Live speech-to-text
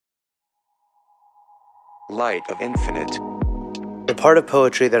light of infinite. The part of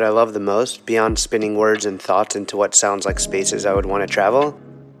poetry that I love the most, beyond spinning words and thoughts into what sounds like spaces I would want to travel,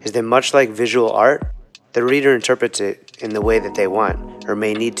 is that much like visual art, the reader interprets it in the way that they want, or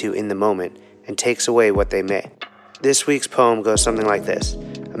may need to in the moment, and takes away what they may. This week's poem goes something like this.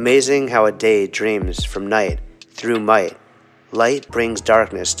 Amazing how a day dreams from night through might. Light brings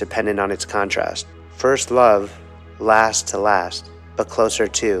darkness dependent on its contrast. First love, last to last, but closer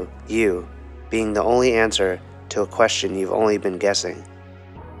to you, being the only answer to a question you've only been guessing.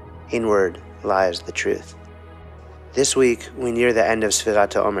 Inward lies the truth. This week, we near the end of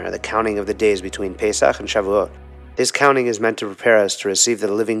Sfirat HaOmer, the counting of the days between Pesach and Shavuot. This counting is meant to prepare us to receive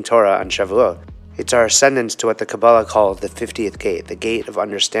the living Torah on Shavuot. It's our ascendance to what the Kabbalah calls the 50th gate, the gate of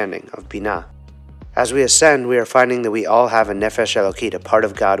understanding, of Binah. As we ascend, we are finding that we all have a Nefesh Elokit, a part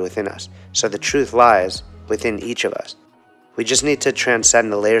of God within us, so the truth lies within each of us. We just need to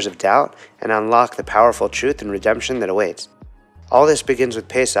transcend the layers of doubt and unlock the powerful truth and redemption that awaits. All this begins with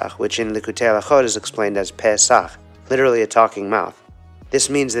Pesach, which in Likutei Halachot is explained as Pesach, literally a talking mouth. This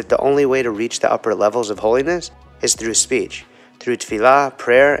means that the only way to reach the upper levels of holiness is through speech, through tefillah,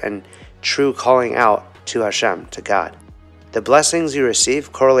 prayer, and true calling out to Hashem, to God. The blessings you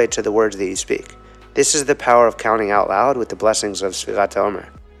receive correlate to the words that you speak. This is the power of counting out loud with the blessings of Sfirat HaOmer.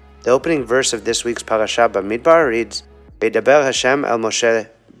 The opening verse of this week's parasha bamidbar reads, V'daber Hashem el Moshe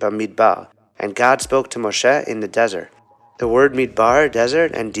bamidbar, and God spoke to Moshe in the desert. The word midbar,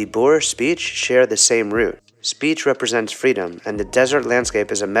 desert, and dibur, speech, share the same root. Speech represents freedom, and the desert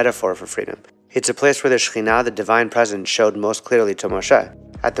landscape is a metaphor for freedom. It's a place where the Shekhinah, the divine presence, showed most clearly to Moshe,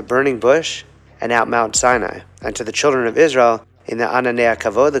 at the burning bush and at Mount Sinai, and to the children of Israel in the Ananei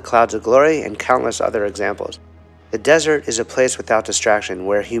HaKavod, the clouds of glory, and countless other examples. The desert is a place without distraction,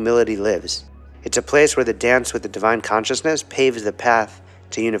 where humility lives. It's a place where the dance with the divine consciousness paves the path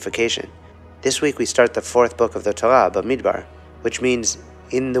to unification. This week we start the fourth book of the Torah, bamidbar, which means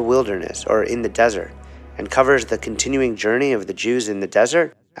in the wilderness or in the desert, and covers the continuing journey of the Jews in the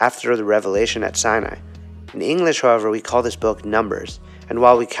desert after the revelation at Sinai. In English, however, we call this book Numbers, and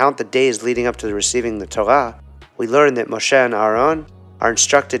while we count the days leading up to receiving the Torah, we learn that Moshe and Aaron are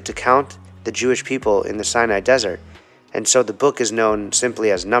instructed to count the Jewish people in the Sinai desert, and so the book is known simply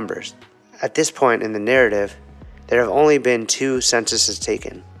as Numbers. At this point in the narrative, there have only been 2 censuses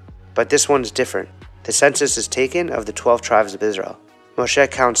taken, but this one's different. The census is taken of the 12 tribes of Israel. Moshe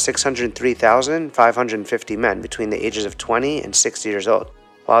counts 603,550 men between the ages of 20 and 60 years old,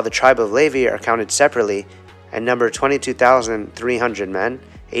 while the tribe of Levi are counted separately and number 22,300 men,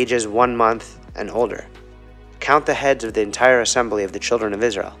 ages 1 month and older. Count the heads of the entire assembly of the children of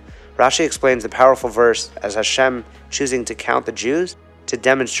Israel. Rashi explains the powerful verse as Hashem choosing to count the Jews to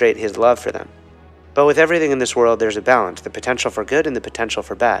demonstrate his love for them. But with everything in this world, there's a balance, the potential for good and the potential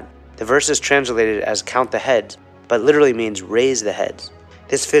for bad. The verse is translated as count the heads, but literally means raise the heads.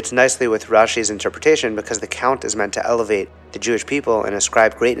 This fits nicely with Rashi's interpretation because the count is meant to elevate the Jewish people and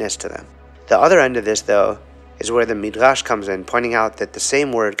ascribe greatness to them. The other end of this, though, is where the Midrash comes in, pointing out that the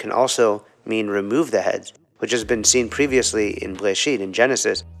same word can also mean remove the heads, which has been seen previously in Breshit, in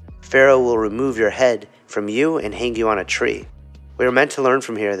Genesis. Pharaoh will remove your head from you and hang you on a tree. We are meant to learn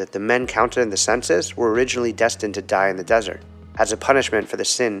from here that the men counted in the census were originally destined to die in the desert, as a punishment for the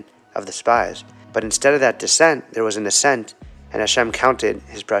sin of the spies. But instead of that descent, there was an ascent, and Hashem counted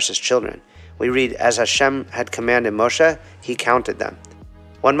his precious children. We read, as Hashem had commanded Moshe, he counted them.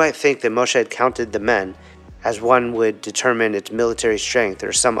 One might think that Moshe had counted the men as one would determine its military strength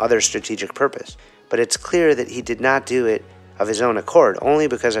or some other strategic purpose. But it's clear that he did not do it of his own accord, only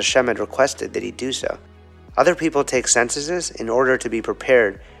because Hashem had requested that he do so. Other people take censuses in order to be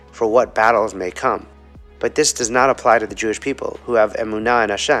prepared for what battles may come. But this does not apply to the Jewish people, who have emunah in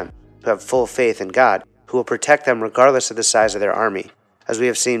Hashem, who have full faith in God, who will protect them regardless of the size of their army, as we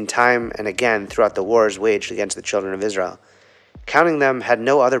have seen time and again throughout the wars waged against the children of Israel. Counting them had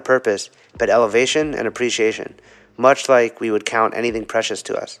no other purpose but elevation and appreciation, much like we would count anything precious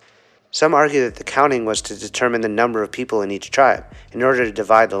to us. Some argue that the counting was to determine the number of people in each tribe, in order to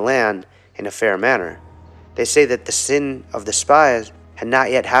divide the land in a fair manner. They say that the sin of the spies had not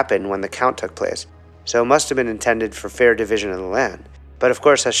yet happened when the count took place, so it must have been intended for fair division of the land. But of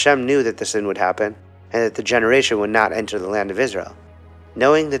course Hashem knew that the sin would happen, and that the generation would not enter the land of Israel.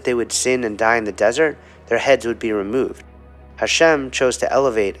 Knowing that they would sin and die in the desert, their heads would be removed. Hashem chose to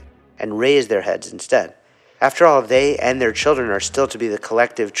elevate and raise their heads instead. After all, they and their children are still to be the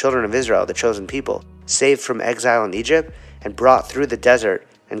collective children of Israel, the chosen people, saved from exile in Egypt and brought through the desert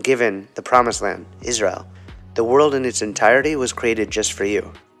and given the promised land, Israel. The world in its entirety was created just for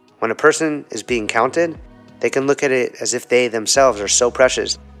you. When a person is being counted, they can look at it as if they themselves are so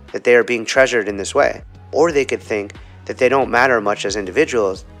precious that they are being treasured in this way. Or they could think that they don't matter much as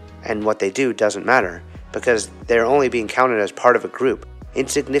individuals and what they do doesn't matter because they're only being counted as part of a group,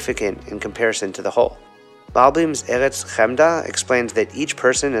 insignificant in comparison to the whole. Malbim's Eretz Chemda explains that each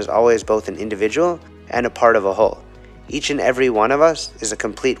person is always both an individual and a part of a whole. Each and every one of us is a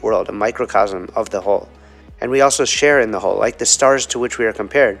complete world, a microcosm of the whole. And we also share in the whole, like the stars to which we are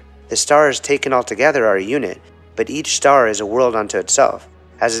compared. The stars taken all together are a unit, but each star is a world unto itself,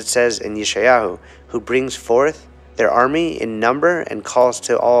 as it says in Yeshayahu, who brings forth their army in number and calls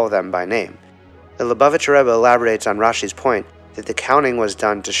to all of them by name. The Lubavitcher Rebbe elaborates on Rashi's point that the counting was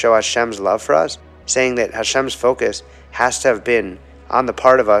done to show Hashem's love for us, saying that Hashem's focus has to have been on the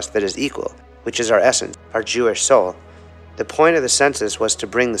part of us that is equal, which is our essence, our Jewish soul. The point of the census was to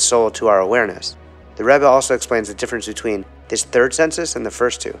bring the soul to our awareness. The Rebbe also explains the difference between this third census and the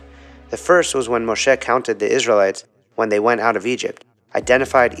first two. The first was when Moshe counted the Israelites when they went out of Egypt,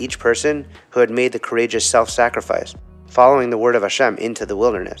 identified each person who had made the courageous self-sacrifice, following the word of Hashem into the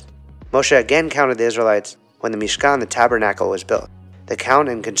wilderness. Moshe again counted the Israelites when the Mishkan, the tabernacle, was built. The count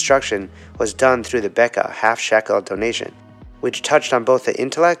and construction was done through the Beka, half-shekel donation, which touched on both the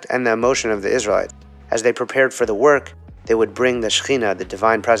intellect and the emotion of the Israelites. As they prepared for the work, they would bring the Shekhinah, the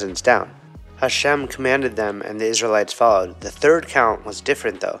divine presence, down. Hashem commanded them and the Israelites followed. The third count was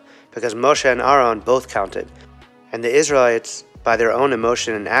different though, because Moshe and Aaron both counted, and the Israelites, by their own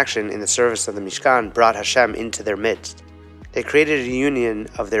emotion and action in the service of the Mishkan, brought Hashem into their midst. They created a union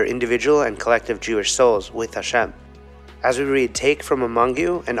of their individual and collective Jewish souls with Hashem. As we read, "Take from among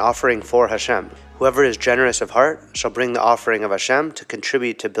you an offering for Hashem. Whoever is generous of heart shall bring the offering of Hashem to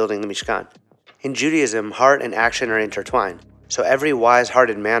contribute to building the Mishkan." In Judaism, heart and action are intertwined. So every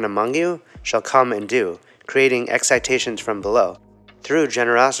wise-hearted man among you shall come and do, creating excitations from below, through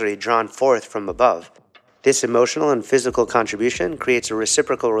generosity drawn forth from above. This emotional and physical contribution creates a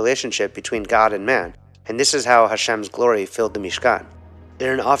reciprocal relationship between God and man, and this is how Hashem's glory filled the Mishkan. In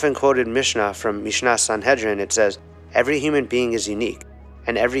an often quoted Mishnah from Mishnah Sanhedrin, it says, "Every human being is unique,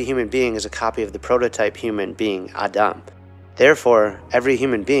 and every human being is a copy of the prototype human being, Adam. Therefore, every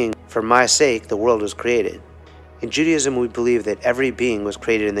human being, for my sake, the world was created." In Judaism, we believe that every being was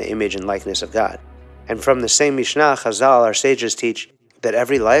created in the image and likeness of God. And from the same Mishnah, Chazal, our sages teach that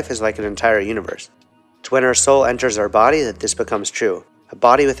every life is like an entire universe. It's when our soul enters our body that this becomes true. A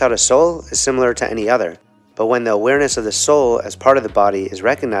body without a soul is similar to any other, but when the awareness of the soul as part of the body is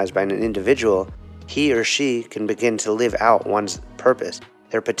recognized by an individual, he or she can begin to live out one's purpose.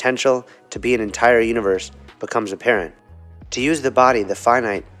 Their potential to be an entire universe becomes apparent. To use the body, the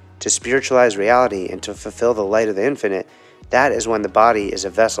finite, to spiritualize reality and to fulfill the light of the infinite, that is when the body is a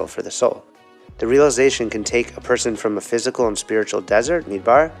vessel for the soul. The realization can take a person from a physical and spiritual desert,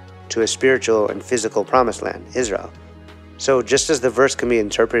 midbar, to a spiritual and physical promised land, Israel. So just as the verse can be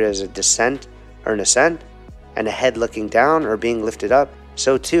interpreted as a descent or an ascent, and a head looking down or being lifted up,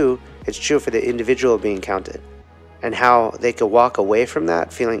 so too it's true for the individual being counted, and how they could walk away from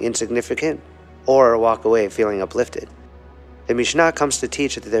that feeling insignificant or walk away feeling uplifted. The Mishnah comes to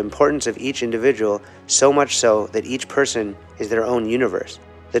teach the importance of each individual, so much so that each person is their own universe.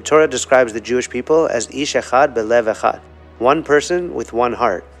 The Torah describes the Jewish people as ish echad belev echad, one person with one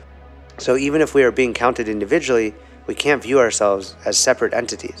heart. So even if we are being counted individually, we can't view ourselves as separate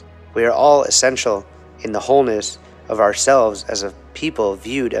entities. We are all essential in the wholeness of ourselves as a people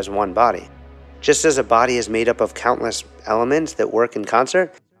viewed as one body. Just as a body is made up of countless elements that work in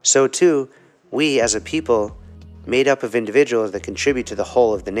concert, so too, we as a people made up of individuals that contribute to the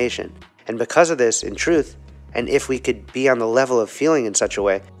whole of the nation. And because of this, in truth, and if we could be on the level of feeling in such a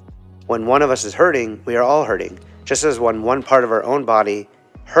way, when one of us is hurting, we are all hurting. Just as when one part of our own body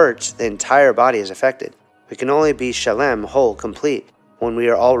hurts, the entire body is affected. We can only be shalem, whole, complete, when we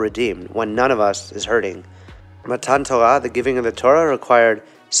are all redeemed, when none of us is hurting. Matan Torah, the giving of the Torah, required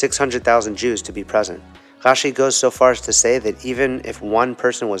 600,000 Jews to be present. Rashi goes so far as to say that even if one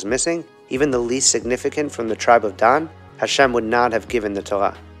person was missing, even the least significant from the tribe of Dan, Hashem would not have given the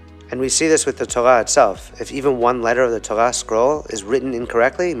Torah. And we see this with the Torah itself. If even one letter of the Torah scroll is written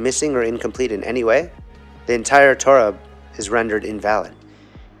incorrectly, missing or incomplete in any way, the entire Torah is rendered invalid.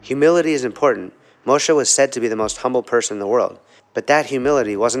 Humility is important. Moshe was said to be the most humble person in the world, but that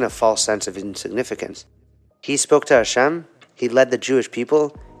humility wasn't a false sense of insignificance. He spoke to Hashem, he led the Jewish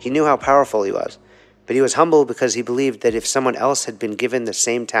people, he knew how powerful he was. But he was humble because he believed that if someone else had been given the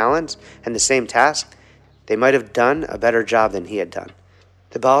same talents and the same task, they might have done a better job than he had done.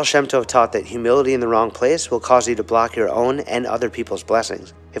 The Baal Shem Tov taught that humility in the wrong place will cause you to block your own and other people's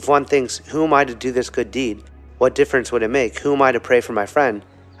blessings. If one thinks, who am I to do this good deed? What difference would it make? Who am I to pray for my friend?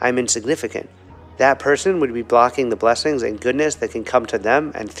 I'm insignificant. That person would be blocking the blessings and goodness that can come to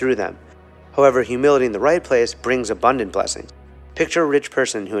them and through them. However, humility in the right place brings abundant blessings. Picture a rich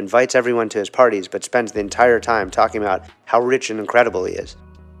person who invites everyone to his parties but spends the entire time talking about how rich and incredible he is.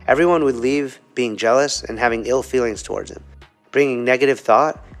 Everyone would leave being jealous and having ill feelings towards him, bringing negative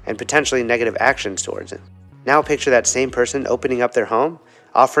thought and potentially negative actions towards him. Now picture that same person opening up their home,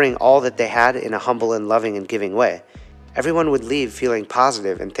 offering all that they had in a humble and loving and giving way. Everyone would leave feeling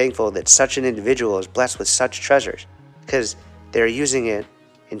positive and thankful that such an individual is blessed with such treasures, because they are using it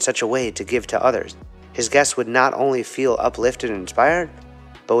in such a way to give to others. His guests would not only feel uplifted and inspired,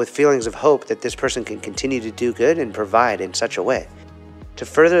 but with feelings of hope that this person can continue to do good and provide in such a way. To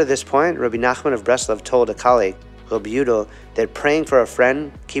further this point, Rabbi Nachman of Breslov told a colleague, Rabbi Yudel, that praying for a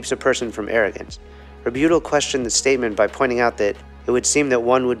friend keeps a person from arrogance. Rabbi Yudel questioned the statement by pointing out that it would seem that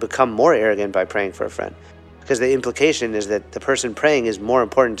one would become more arrogant by praying for a friend, because the implication is that the person praying is more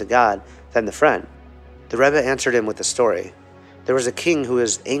important to God than the friend. The Rebbe answered him with a story. There was a king who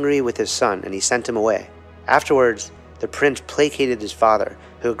was angry with his son, and he sent him away. Afterwards, the prince placated his father,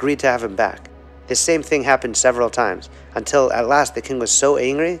 who agreed to have him back. This same thing happened several times, until at last the king was so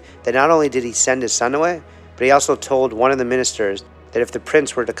angry that not only did he send his son away, but he also told one of the ministers that if the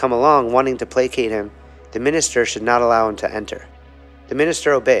prince were to come along wanting to placate him, the minister should not allow him to enter. The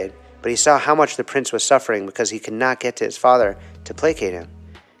minister obeyed, but he saw how much the prince was suffering because he could not get to his father to placate him.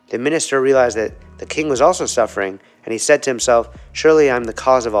 The minister realized that the king was also suffering, and he said to himself, "Surely I am the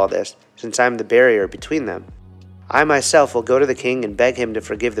cause of all this, since I am the barrier between them. I myself will go to the king and beg him to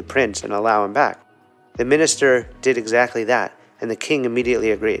forgive the prince and allow him back." The minister did exactly that, and the king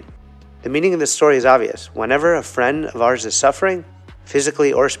immediately agreed. The meaning of this story is obvious. Whenever a friend of ours is suffering,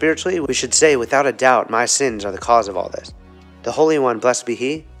 physically or spiritually, we should say, without a doubt, my sins are the cause of all this. The Holy One, blessed be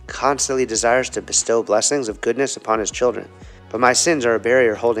He, constantly desires to bestow blessings of goodness upon His children, but my sins are a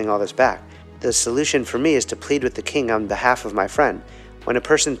barrier holding all this back. The solution for me is to plead with the king on behalf of my friend. When a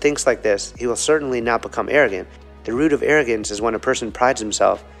person thinks like this, he will certainly not become arrogant. The root of arrogance is when a person prides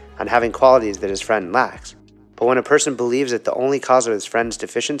himself on having qualities that his friend lacks. But when a person believes that the only cause of his friend's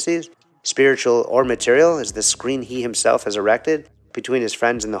deficiencies, spiritual or material, is the screen he himself has erected between his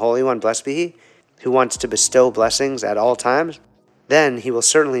friends and the Holy One, blessed be He, who wants to bestow blessings at all times, then he will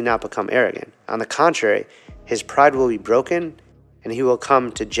certainly not become arrogant. On the contrary, his pride will be broken and he will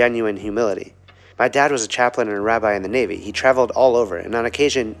come to genuine humility. My dad was a chaplain and a rabbi in the Navy. He traveled all over, and on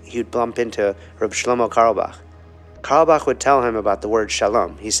occasion he would bump into Reb Shlomo Carlebach. Carlebach would tell him about the word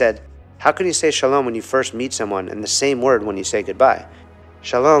shalom. He said, "How can you say shalom when you first meet someone and the same word when you say goodbye?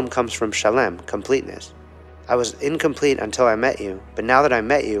 Shalom comes from shalem, completeness. I was incomplete until I met you, but now that I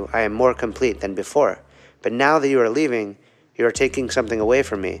met you, I am more complete than before. But now that you are leaving, you are taking something away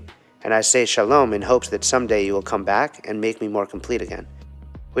from me, and I say shalom in hopes that someday you will come back and make me more complete again."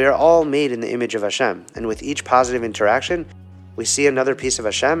 We are all made in the image of Hashem, and with each positive interaction, we see another piece of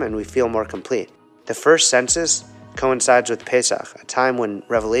Hashem and we feel more complete. The first census coincides with Pesach, a time when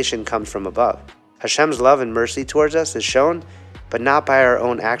revelation comes from above. Hashem's love and mercy towards us is shown, but not by our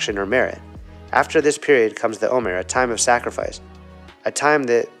own action or merit. After this period comes the Omer, a time of sacrifice, a time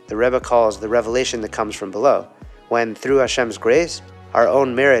that the Rebbe calls the revelation that comes from below, when through Hashem's grace, our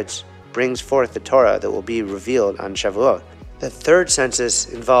own merits brings forth the Torah that will be revealed on Shavuot. The third census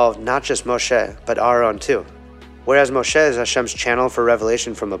involved not just Moshe, but Aaron too. Whereas Moshe is Hashem's channel for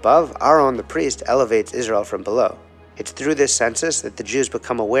revelation from above, Aaron the priest elevates Israel from below. It's through this census that the Jews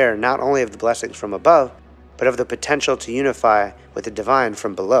become aware not only of the blessings from above, but of the potential to unify with the divine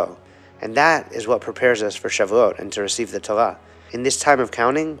from below. And that is what prepares us for Shavuot and to receive the Torah. In this time of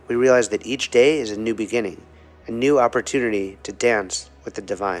counting, we realize that each day is a new beginning, a new opportunity to dance with the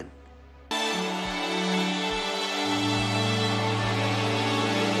divine.